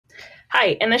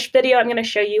Hi, in this video, I'm going to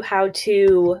show you how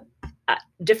to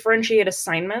differentiate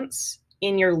assignments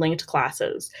in your linked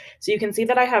classes. So you can see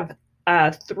that I have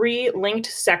three linked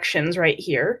sections right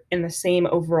here in the same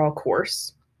overall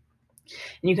course.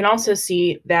 And you can also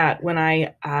see that when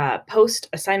I post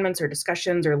assignments or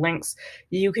discussions or links,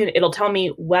 it'll tell me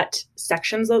what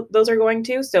sections those are going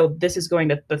to. So this is going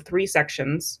to the three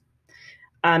sections.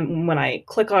 When I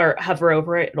click or hover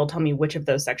over it, it'll tell me which of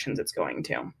those sections it's going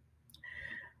to.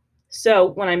 So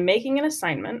when I'm making an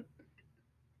assignment,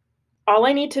 all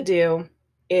I need to do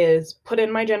is put in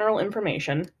my general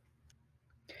information,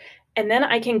 and then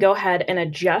I can go ahead and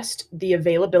adjust the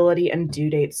availability and due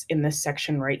dates in this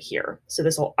section right here. So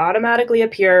this will automatically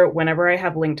appear whenever I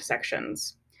have linked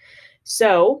sections.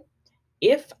 So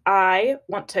if I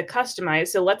want to customize,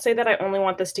 so let's say that I only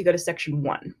want this to go to section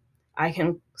 1. I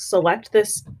can select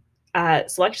this,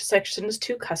 select sections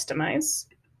to customize.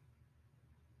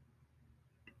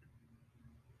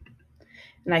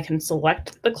 And I can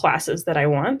select the classes that I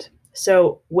want.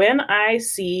 So when I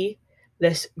see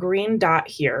this green dot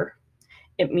here,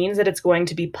 it means that it's going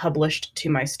to be published to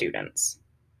my students.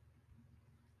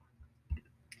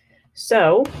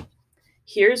 So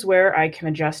here's where I can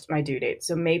adjust my due date.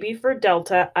 So maybe for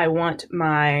Delta, I want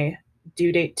my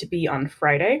due date to be on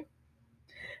Friday,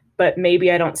 but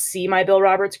maybe I don't see my Bill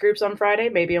Roberts groups on Friday.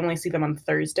 Maybe I only see them on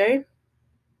Thursday.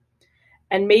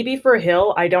 And maybe for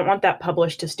Hill, I don't want that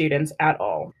published to students at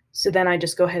all. So then I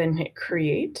just go ahead and hit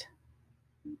create.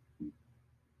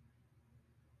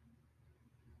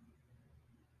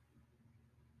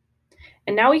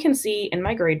 And now we can see in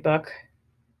my gradebook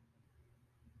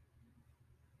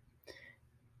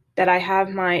that I have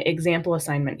my example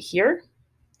assignment here.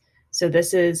 So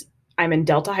this is, I'm in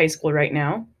Delta High School right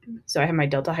now. So I have my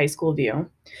Delta High School view.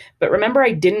 But remember,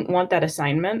 I didn't want that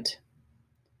assignment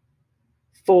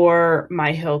for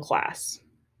my Hill class.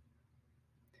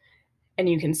 And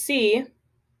you can see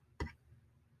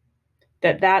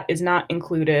that that is not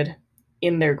included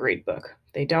in their gradebook.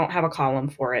 They don't have a column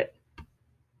for it.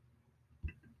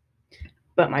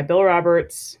 But my Bill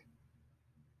Roberts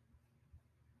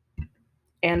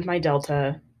and my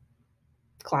Delta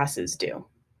classes do.